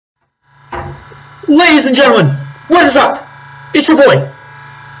Ladies and gentlemen, what is up? It's your boy,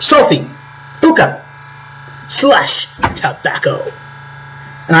 Salty Hookah / Tobacco.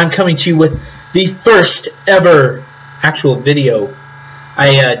 And I'm coming to you with the first ever actual video.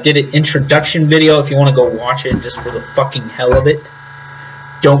 I did an introduction video. If you want to go watch it just for the fucking hell of it,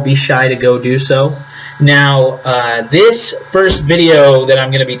 don't be shy to go do so. Now, this first video that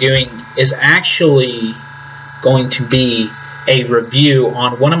I'm going to be doing is actually going to be a review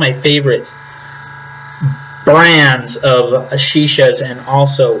on one of my favorite brands of shishas and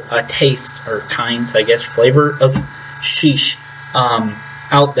also tastes or kinds, I guess, flavor of shish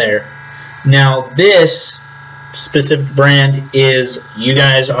out there. Now, this specific brand is, you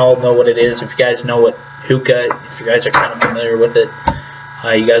guys all know what it is. If you guys know what hookah, if you guys are kind of familiar with it,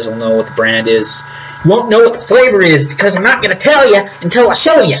 you guys will know what the brand is. You won't know what the flavor is because I'm not going to tell you until I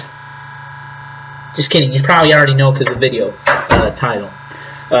show you. Just kidding. You probably already know because of the video title.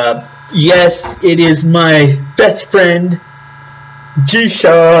 Yes, it is my best friend,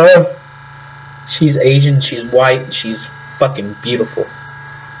 Geisha. She's Asian, she's white, and she's fucking beautiful.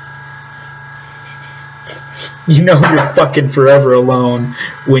 You know you're fucking forever alone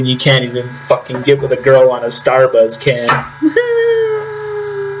when you can't even fucking get with a girl on a Starbuzz can.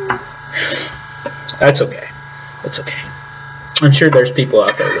 That's okay. That's okay. I'm sure there's people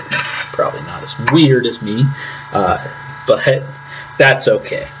out there with me. Probably not as weird as me, but that's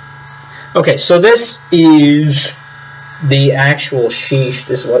okay. Okay, so this is the actual sheesh.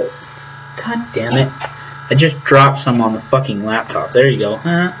 This is what... God damn it. I just dropped some on the fucking laptop. There you go.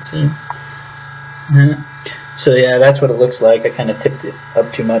 See? So yeah, that's what it looks like. I kind of tipped it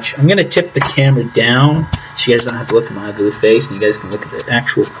up too much. I'm going to tip the camera down so you guys don't have to look at my ugly face and you guys can look at the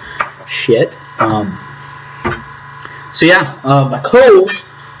actual shit. So yeah, my clothes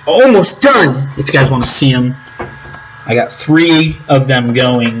are almost done. If you guys want to see them, I got 3 of them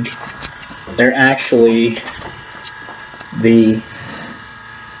going. They're actually the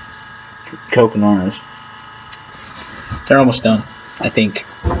coconuts. They're almost done, I think.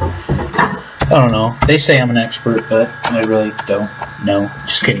 I don't know. They say I'm an expert, but I really don't know.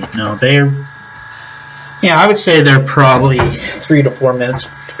 Just kidding. No, they're... Yeah, I would say they're probably 3 to 4 minutes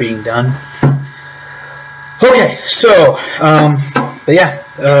to being done. Okay, so, but yeah,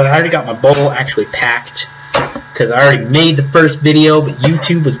 I already got my bowl actually packed because I already made the first video, but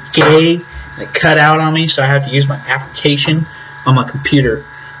YouTube was gay and it cut out on me, so I have to use my application on my computer.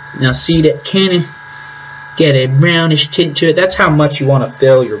 Now, see that kind of get a brownish tint to it. That's how much you want to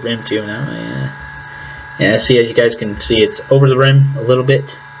fill your rim to. Now, yeah, see, as you guys can see, it's over the rim a little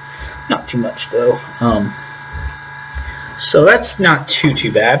bit. Not too much, though. So that's not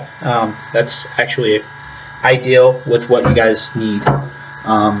too bad. That's actually ideal with what you guys need.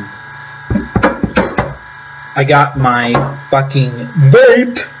 I got my fucking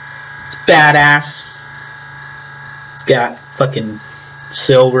vape. It's badass. It's got fucking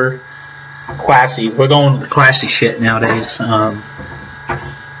silver. Classy. We're going with the classy shit nowadays. Fucking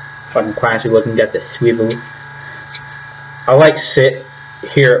classy looking. Got the swivel. I like sit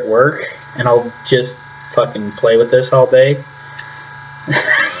here at work and I'll just fucking play with this all day.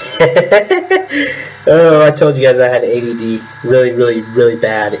 Oh, I told you guys I had ADD. Really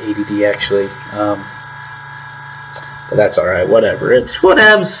bad ADD actually. But that's alright. Whatever. It's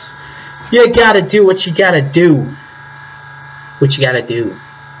whatevs. You gotta do what you gotta do. What you gotta do.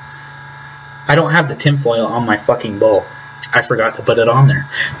 I don't have the tinfoil on my fucking bowl. I forgot to put it on there.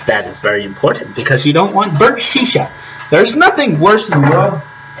 That is very important because you don't want burnt shisha. There's nothing worse in the world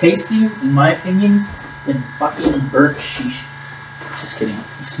tasting, in my opinion, than fucking burnt shisha. Just kidding.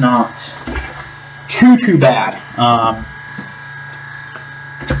 It's not too bad.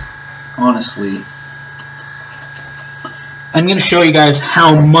 Honestly. I'm going to show you guys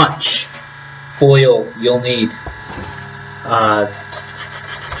how much foil you'll need.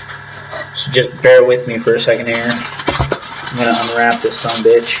 So just bear with me for a second here. I'm going to unwrap this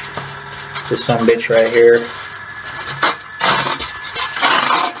sumbitch. This sumbitch right here.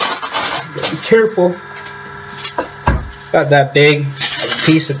 Be careful. Got that big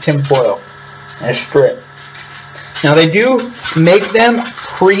piece of tinfoil and a strip. Now they do make them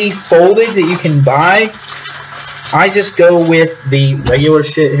pre-folded that you can buy. I just go with the regular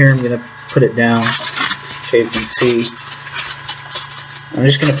shit here. I'm going to put it down so you can see. I'm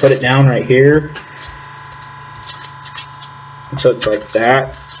just going to put it down right here. So it's like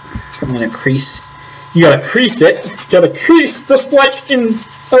that. I'm going to crease. You got to crease it. You got to crease just like in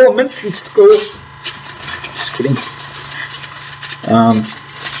elementary school. Just kidding.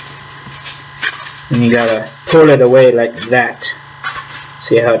 And you got to pull it away like that.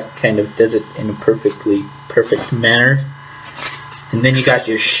 See how it kind of does it in a perfect manner. And then you got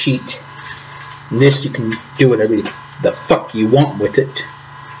your sheet. And this, you can do whatever the fuck you want with it.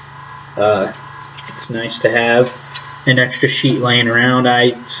 It's nice to have an extra sheet laying around.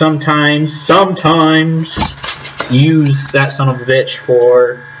 I sometimes use that son of a bitch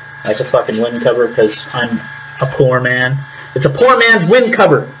for like a fucking wind cover because I'm a poor man. It's a poor man's wind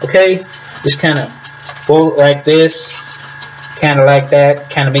cover, okay? Just kind of fold it like this, kind of like that,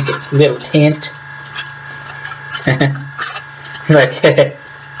 kind of make a little tent. Like,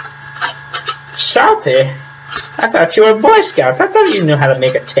 Salty, I thought you were a Boy Scout. I thought you knew how to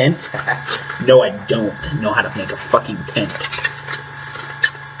make a tent. No, I don't know how to make a fucking tent.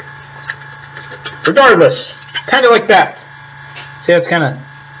 Regardless, kind of like that. See how it's kind of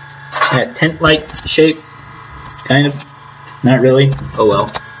in a tent-like shape? Kind of. Not really. Oh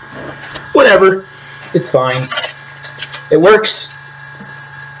well. Whatever. It's fine. It works.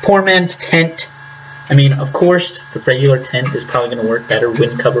 Poor man's tent. I mean, of course, the regular tent is probably going to work better.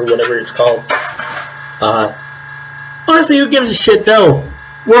 Wind cover, whatever it's called. Honestly, who gives a shit, though?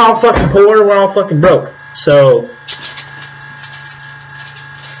 We're all fucking poor. We're all fucking broke. So,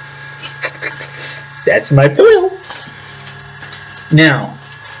 that's my foil. Now,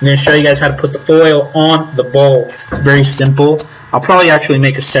 I'm going to show you guys how to put the foil on the bowl. It's very simple. I'll probably actually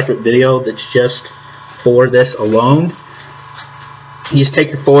make a separate video that's just for this alone. You just take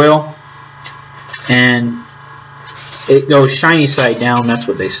your foil, and it goes shiny side down. That's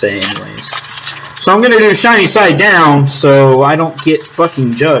what they say anyways. So I'm going to do shiny side down so I don't get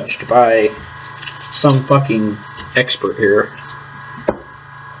fucking judged by some fucking expert here.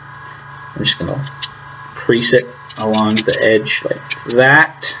 I'm just going to crease it along the edge like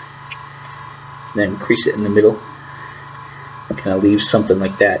that. Then crease it in the middle. Kind of leave something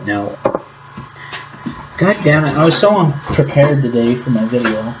like that. Now, god damn it, I was so unprepared today for my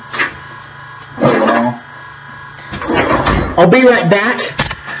video. Oh well. I'll be right back.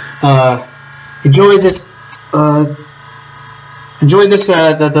 Enjoy this. Enjoy this.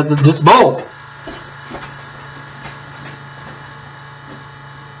 This bowl.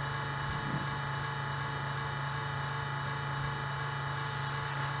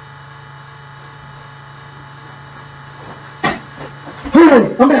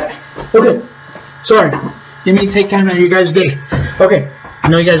 Hey, I'm back. Okay. Sorry. Didn't mean to take time out of your guys' day. Okay. I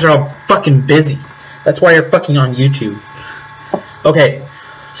know you guys are all fucking busy. That's why you're fucking on YouTube. Okay.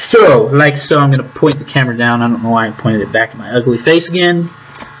 So, I'm going to point the camera down. I don't know why I pointed it back at my ugly face again.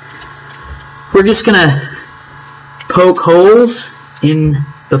 We're just going to poke holes in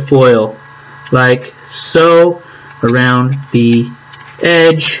the foil. Like so. Around the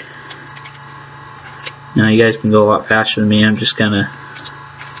edge. Now, you guys can go a lot faster than me. I'm just going to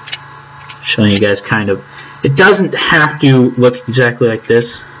showing you guys kind of. It doesn't have to look exactly like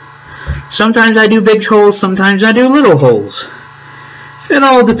this. Sometimes I do big holes, sometimes I do little holes. It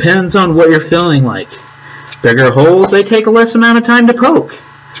all depends on what you're feeling like. Bigger holes, they take a less amount of time to poke.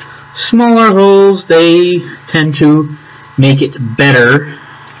 Smaller holes, they tend to make it better,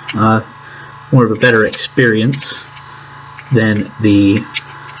 more of a better experience than the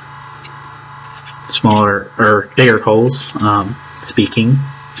smaller or bigger holes, speaking.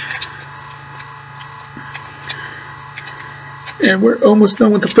 And we're almost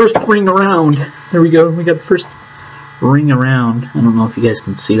done with the first ring around. There we go. We got the first ring around. I don't know if you guys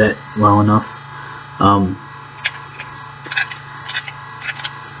can see that well enough. I'm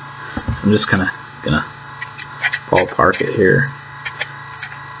just kind of gonna ballpark it here.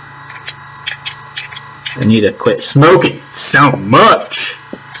 I need to quit smoking so much.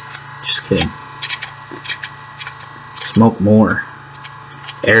 Just kidding. Smoke more.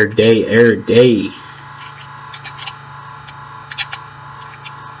 Air day, air day.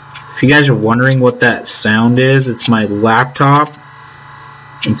 If you guys are wondering what that sound is, it's my laptop.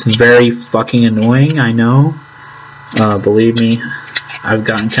 It's very fucking annoying, I know. Believe me, I've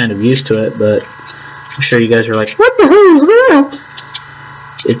gotten kind of used to it, but I'm sure you guys are like, what the hell is that?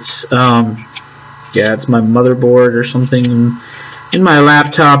 It's, yeah, it's my motherboard or something in my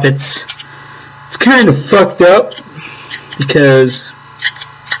laptop. It's kind of fucked up because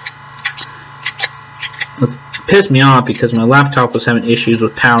it pissed me off because my laptop was having issues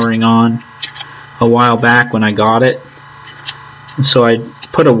with powering on a while back when I got it. And so I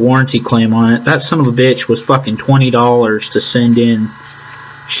put a warranty claim on it. That son of a bitch was fucking $20 to send in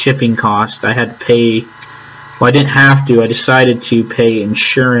shipping cost. I had to pay, well, I didn't have to. I decided to pay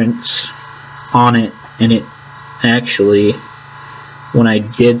insurance on it, and it actually, when I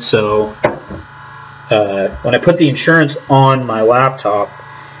did so, when I put the insurance on my laptop,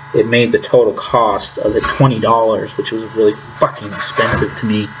 it made the total cost of it $20, which was really fucking expensive to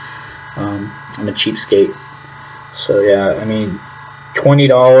me. I'm a cheapskate. So yeah, I mean,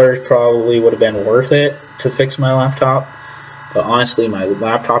 $20 probably would have been worth it to fix my laptop. But honestly, my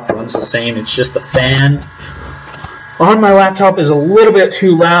laptop runs the same. It's just the fan on my laptop is a little bit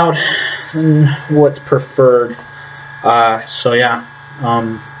too loud than what's preferred. So yeah,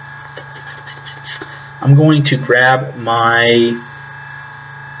 I'm going to grab my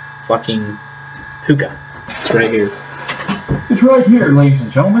fucking hookah. It's right here. It's right here, ladies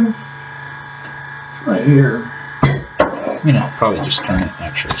and gentlemen. It's right here. I'm gonna probably just turn it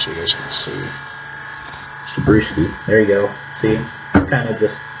actually so you guys can see. Starbuzz. There you go. See? It's kind of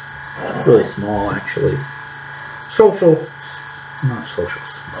just really small actually. Not social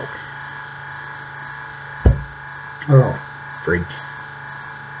smoke. Oh, freak.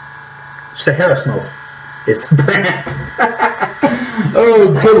 Sahara Smoke is the brand.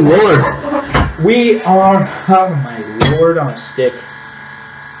 Oh, good lord. We are, oh my lord on a stick.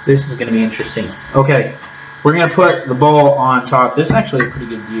 This is going to be interesting. Okay, we're going to put the bowl on top. This is actually a pretty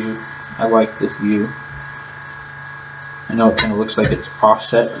good view. I like this view. I know it kind of looks like it's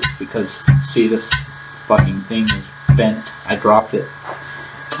offset, but it's because, see, this fucking thing is bent. I dropped it.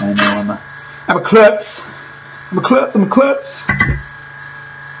 I know I'm a klutz. I'm a klutz.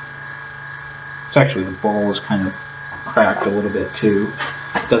 It's actually, the bowl is kind of cracked a little bit too.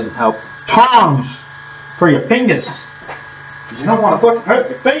 It doesn't help. Tongs for your fingers. You don't want to fucking hurt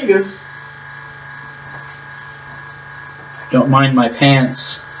your fingers. Don't mind my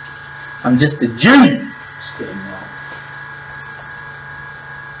pants. I'm just a G. Just kidding now.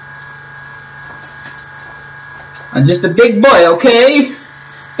 I'm just a big boy, okay?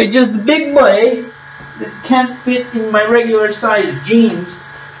 I'm just a big boy that can't fit in my regular size jeans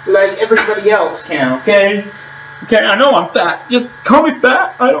like everybody else can, okay? Okay, I know I'm fat. Just call me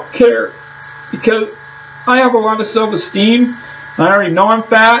fat. I don't care. Because I have a lot of self-esteem. I already know I'm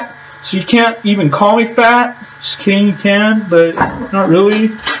fat. So you can't even call me fat. Just kidding, you can, but not really.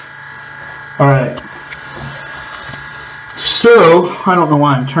 Alright. So, I don't know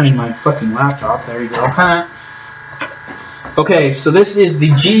why I'm turning my fucking laptop. There you go. Huh? Okay, so this is the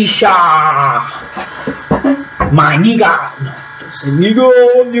Geisha. My nigga. No, don't say nigga.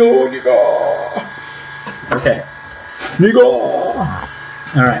 No, nigga. Okay. Nigga.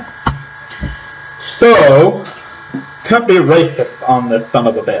 Alright. So, can't be racist on this son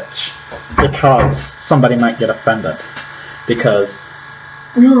of a bitch. Because somebody might get offended. Because,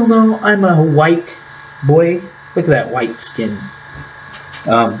 we all know I'm a white boy. Look at that white skin.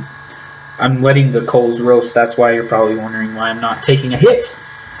 I'm letting the coals roast. That's why you're probably wondering why I'm not taking a hit.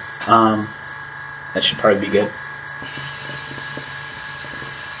 That should probably be good.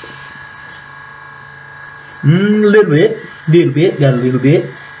 A little bit, got a little bit.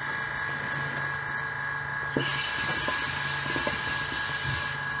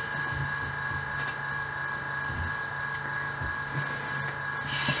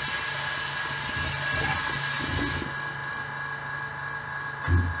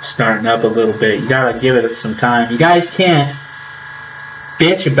 Starting up a little bit. You gotta give it some time. You guys can't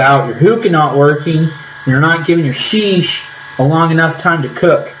bitch about your hookah not working. You're not giving your sheesh a long enough time to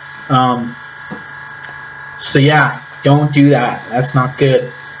cook. So yeah, don't do that. That's not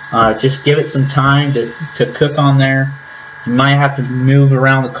good. Just give it some time to cook on there. You might have to move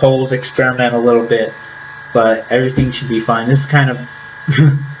around the coals, experiment a little bit, but everything should be fine. This is kind of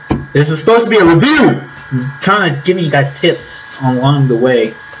this is supposed to be a review. I'm kind of giving you guys tips along the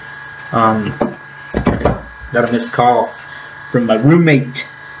way. Got a missed call from my roommate.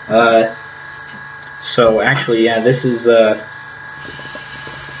 So actually, yeah, this is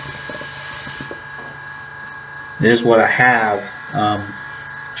what I have.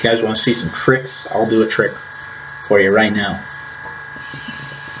 If you guys want to see some tricks, I'll do a trick for you right now.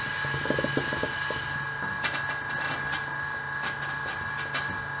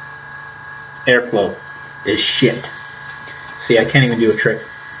 Airflow is shit. See, I can't even do a trick.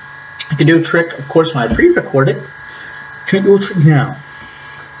 I can do a trick, of course, when I pre-record it. Can't do a trick now.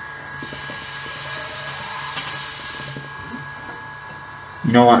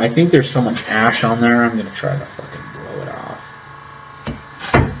 You know what? I think there's so much ash on there, I'm going to try to fucking blow it off.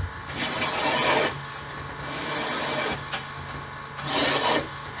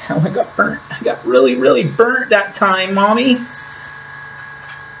 How I got burnt. I got really, really burnt that time, Mommy.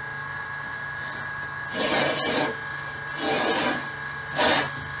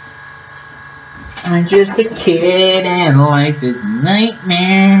 I'm just a kid and life is a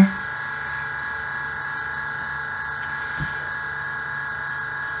nightmare.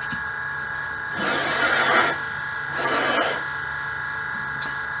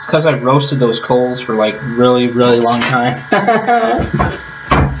 It's because I roasted those coals for like really, really long time.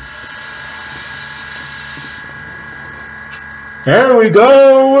 There we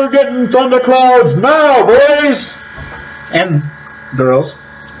go. We're getting thunderclouds now, boys and girls,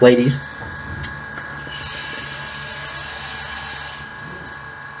 ladies.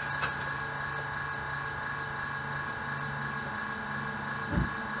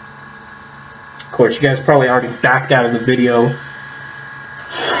 Of course, you guys probably already backed out of the video.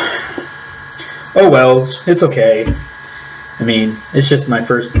 Oh wells, it's okay. I mean, it's just my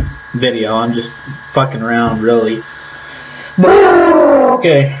first video. I'm just fucking around, really.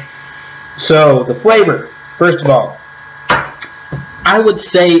 Okay, so the flavor, first of all, I would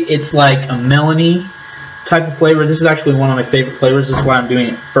say it's like a melony type of flavor. This is actually one of my favorite flavors. This is why I'm doing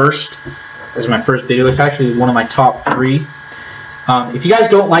it first. This is my first video. It's actually one of my top 3. If you guys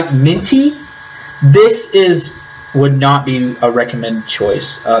don't like minty, this would not be a recommended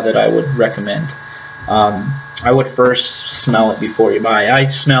choice that I would recommend. I would first smell it before you buy it. I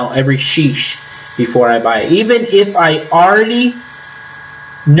smell every sheesh before I buy it. Even if I already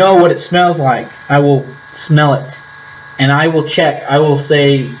know what it smells like, I will smell it and I will check. I will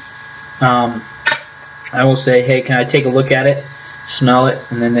say, hey, can I take a look at it? Smell it,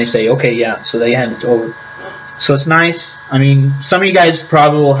 and then they say, okay, yeah. So they hand it over. So it's nice. I mean, some of you guys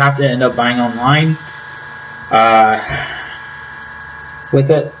probably will have to end up buying online with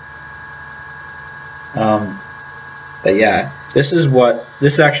it. But yeah, this is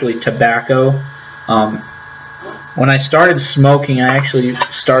actually tobacco. When I started smoking, I actually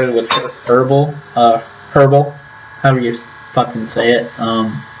started with herbal, however you fucking say it,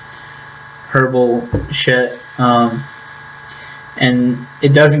 herbal shit, and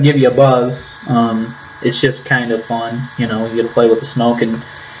it doesn't give you a buzz. It's just kind of fun, you know. You get to play with the smoke, and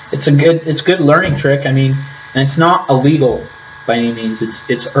it's a good learning trick. I mean, and it's not illegal by any means.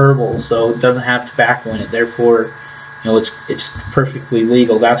 It's herbal, so it doesn't have tobacco in it. Therefore, you know, it's perfectly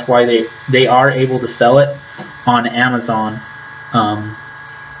legal. That's why they are able to sell it on Amazon.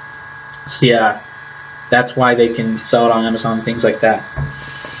 So yeah, that's why they can sell it on Amazon and things like that.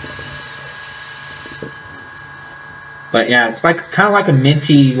 But yeah, it's like kind of like a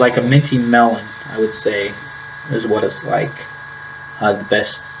minty melon, I would say, is what it's like. The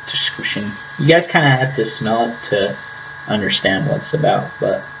best description. You guys kind of have to smell it to understand what it's about,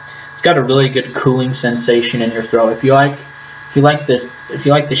 but it's got a really good cooling sensation in your throat. If you like the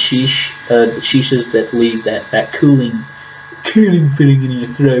sheeshes that leave that cooling feeling in your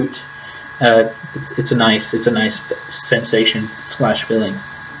throat, it's a nice sensation / feeling.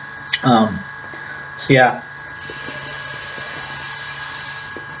 So yeah.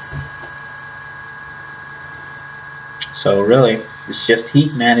 So really, it's just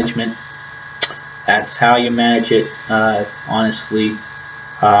heat management. That's how you manage it, honestly.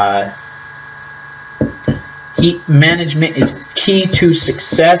 Heat management is key to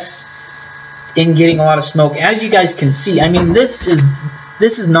success in getting a lot of smoke. As you guys can see, I mean, this is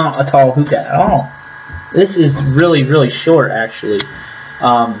not a tall hookah at all. This is really short, actually.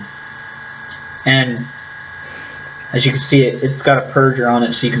 And as you can see, it's got a purger on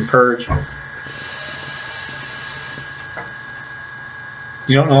it, so you can purge.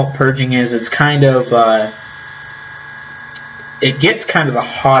 You don't know what purging is. It's kind of it gets kind of the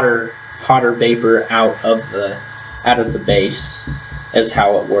hotter vapor out of the base, is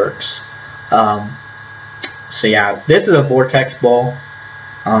how it works. So yeah, this is a vortex bowl.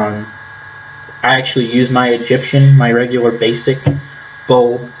 I actually use my Egyptian, my regular basic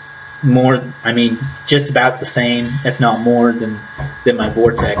bowl, more. I mean, just about the same, if not more, than my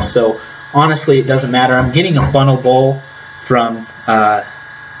vortex. So honestly, it doesn't matter. I'm getting a funnel bowl from my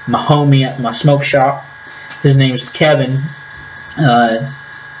homie at my smoke shop. His name's Kevin.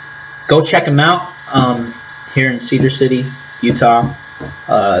 Go check him out here in Cedar City, Utah.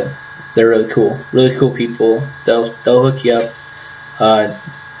 They're really cool people. They'll hook you up.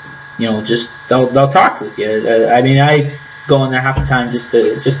 You know, just they'll talk with you. I mean, I go in there half the time just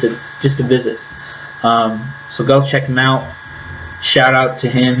to visit. So go check him out. Shout out to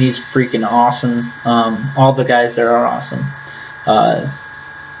him. He's freaking awesome. All the guys there are awesome.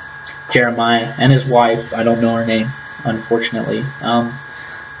 Jeremiah and his wife. I don't know her name, unfortunately.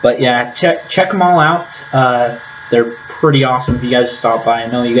 But yeah, check them all out. They're pretty awesome. If you guys stop by, I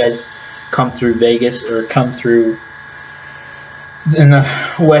know you guys come through Vegas or come through in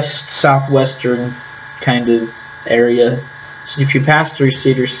the southwestern kind of area. So if you pass through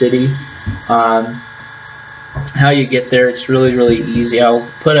Cedar City, how you get there, it's really easy. I'll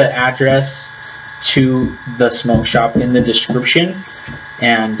put an address to the smoke shop in the description,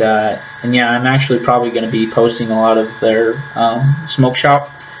 and yeah, I'm actually probably going to be posting a lot of their smoke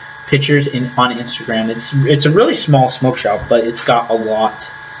shop pictures on Instagram. It's a really small smoke shop, but it's got a lot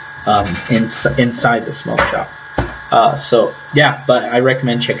inside the smoke shop. So yeah, but I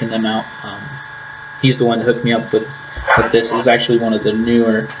recommend checking them out. He's the one that hooked me up with this. This is actually one of the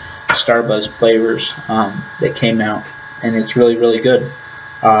newer Starbuzz flavors that came out, and it's really, really good.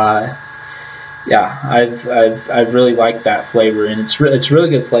 Yeah, I've really liked that flavor, and it's really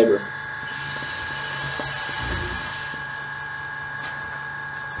good flavor.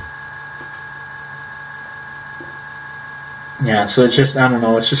 Yeah, so it's just, I don't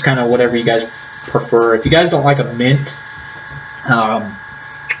know, it's just kind of whatever you guys prefer. If you guys don't like a mint,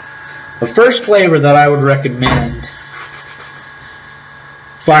 the first flavor that I would recommend,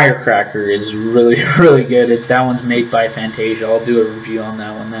 Firecracker, is really, really good. That one's made by Fantasia. I'll do a review on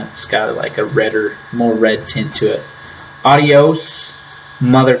that one. That's got like a redder, more red tint to it. Adios,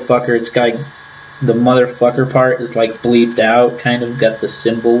 motherfucker. It's got the motherfucker part is like bleeped out, kind of got the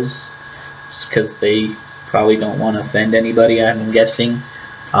symbols, because they probably don't want to offend anybody, I'm guessing.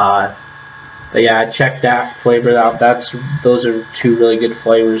 But yeah, check that flavor out. Those are two really good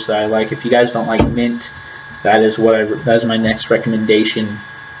flavors that I like. If you guys don't like mint, that's my next recommendation.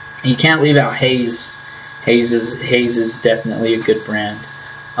 You can't leave out Haze. Haze is definitely a good brand.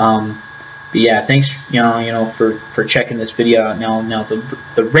 But yeah, thanks for checking this video out. Now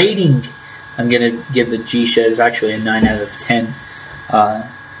the rating I'm gonna give the Geisha is actually a 9 out of 10.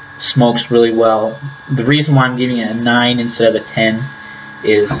 Smokes really well. The reason why I'm giving it a 9 instead of a 10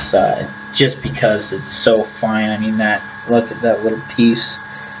 is just because it's so fine. I mean, look at that little piece.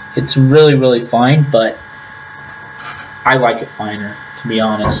 It's really, really fine, but I like it finer, to be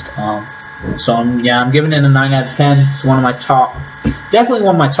honest. So I'm giving it a 9 out of 10. It's one of my definitely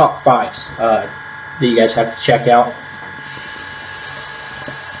one of my top 5s that you guys have to check out.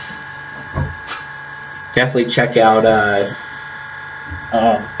 Definitely check out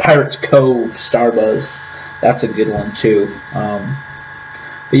Pirates Cove Starbuzz. That's a good one too.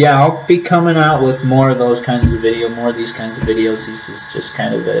 But yeah, I'll be coming out with more of these kinds of videos. This is just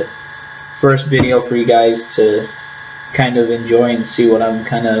kind of a first video for you guys to kind of enjoy and see what I'm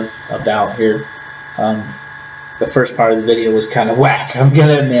kind of about here. The first part of the video was kind of whack, I'm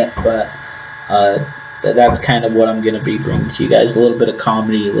gonna admit, but that's kind of what I'm gonna be bringing to you guys. A little bit of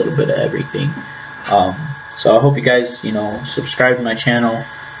comedy, a little bit of everything. So I hope you guys, subscribe to my channel.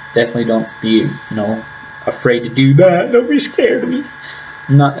 Definitely don't be, afraid to do that. Don't be scared of me.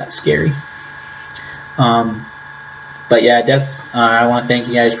 I'm not that scary. But yeah, I want to thank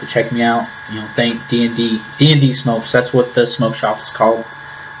you guys for checking me out. Thank D&D Smokes. That's what the smoke shop is called.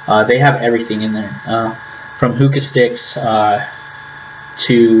 They have everything in there, from hookah sticks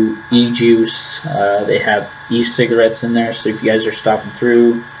to e-juice. They have e-cigarettes in there. So if you guys are stopping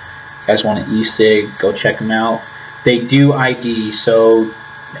through, you guys want an e-cig, go check them out. They do ID, so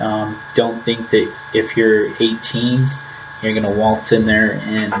don't think that if you're 18, you're going to waltz in there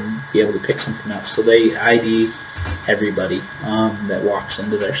and be able to pick something up. So they ID everybody that walks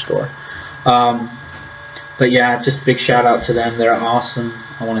into their store. But yeah, just a big shout out to them. They're awesome.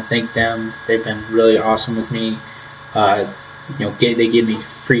 I want to thank them. They've been really awesome with me. They give me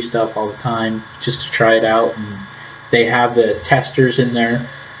free stuff all the time just to try it out. And they have the testers in there.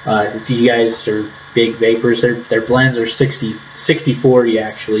 If you guys are big vapors, their blends are 60-40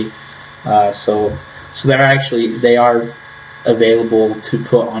 actually. So they are available to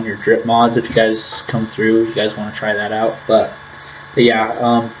put on your drip mods if you guys come through. If you guys want to try that out. But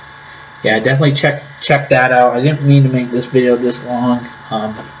yeah, definitely check that out. I didn't mean to make this video this long.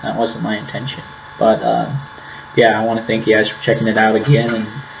 That wasn't my intention. But yeah, I want to thank you guys for checking it out again, and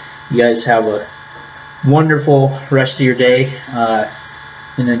you guys have a wonderful rest of your day,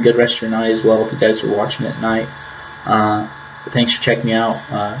 and a good rest of your night as well if you guys are watching at night. Thanks for checking me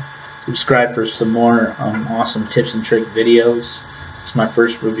out. Subscribe for some more awesome tips and trick videos. It's my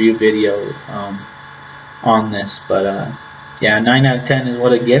first review video on this, but yeah, 9 out of 10 is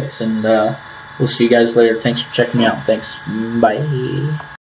what it gets, and we'll see you guys later. Thanks for checking me out. Thanks. Bye.